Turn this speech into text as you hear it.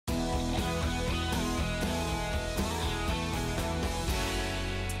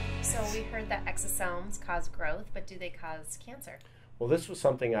So we heard that exosomes cause growth, but do they cause cancer? Well, this was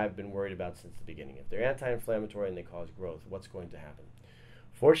something I've been worried about since the beginning. If they're anti-inflammatory and they cause growth, what's going to happen?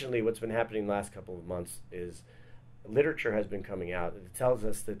 Fortunately, what's been happening the last couple of months is literature has been coming out. It tells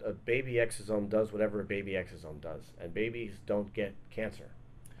us that a baby exosome does whatever a baby exosome does, and babies don't get cancer.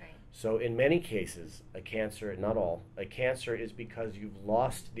 Right. So in many cases, a cancer, not all, a cancer is because you've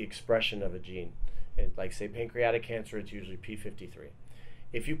lost the expression of a gene. And like, say, pancreatic cancer, it's usually P53.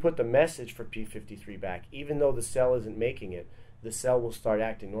 If you put the message for P53 back, even though the cell isn't making it, the cell will start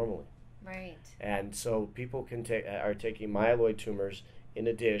acting normally. Right. And so people are taking myeloid tumors in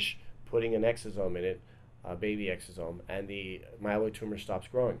a dish, putting an exosome in it, a baby exosome, and the myeloid tumor stops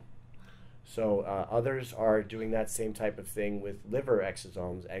growing. So others are doing that same type of thing with liver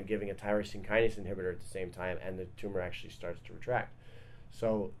exosomes and giving a tyrosine kinase inhibitor at the same time, and the tumor actually starts to retract.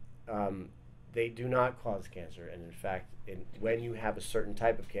 So they do not cause cancer, and in fact, when you have a certain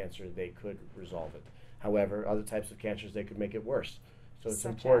type of cancer, they could resolve it. However, other types of cancers, they could make it worse. So it's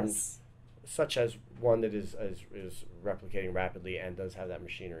important, such as one that is replicating rapidly and does have that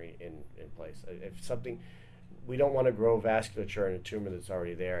machinery in place. If something, we don't want to grow vasculature in a tumor that's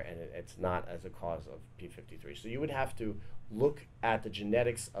already there, and it's not as a cause of P53. So you would have to look at the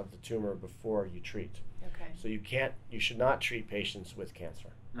genetics of the tumor before you treat. Okay. So you should not treat patients with cancer.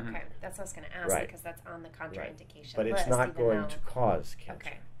 Okay, that's what I was going to ask, Right. because that's on the contraindication But list. it's not even going though- to cause cancer.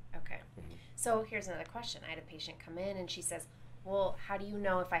 Okay, okay. So here's another question. I had a patient come in and she says, well, how do you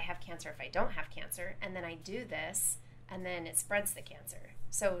know if I have cancer, if I don't have cancer? And then I do this, and then it spreads the cancer.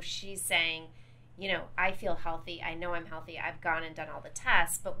 So she's saying, you know, I feel healthy. I know I'm healthy. I've gone and done all the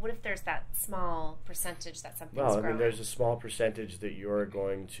tests. But what if there's that small percentage that something's growing? Well, I mean, there's a small percentage that you're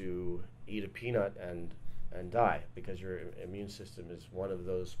going to eat a peanut and die, because your immune system is one of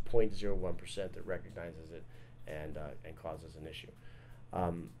those 0.01% that recognizes it and causes an issue.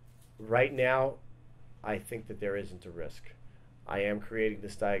 Right now, I think that there isn't a risk. I am creating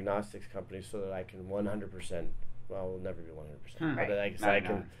this diagnostics company so that I can 100%, well, we'll never be 100%, Right. but I guess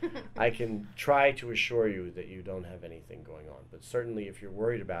I can try to assure you that you don't have anything going on. But certainly, if you're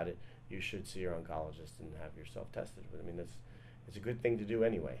worried about it, you should see your oncologist and have yourself tested. But I mean, it's a good thing to do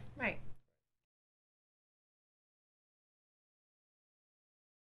anyway. Right.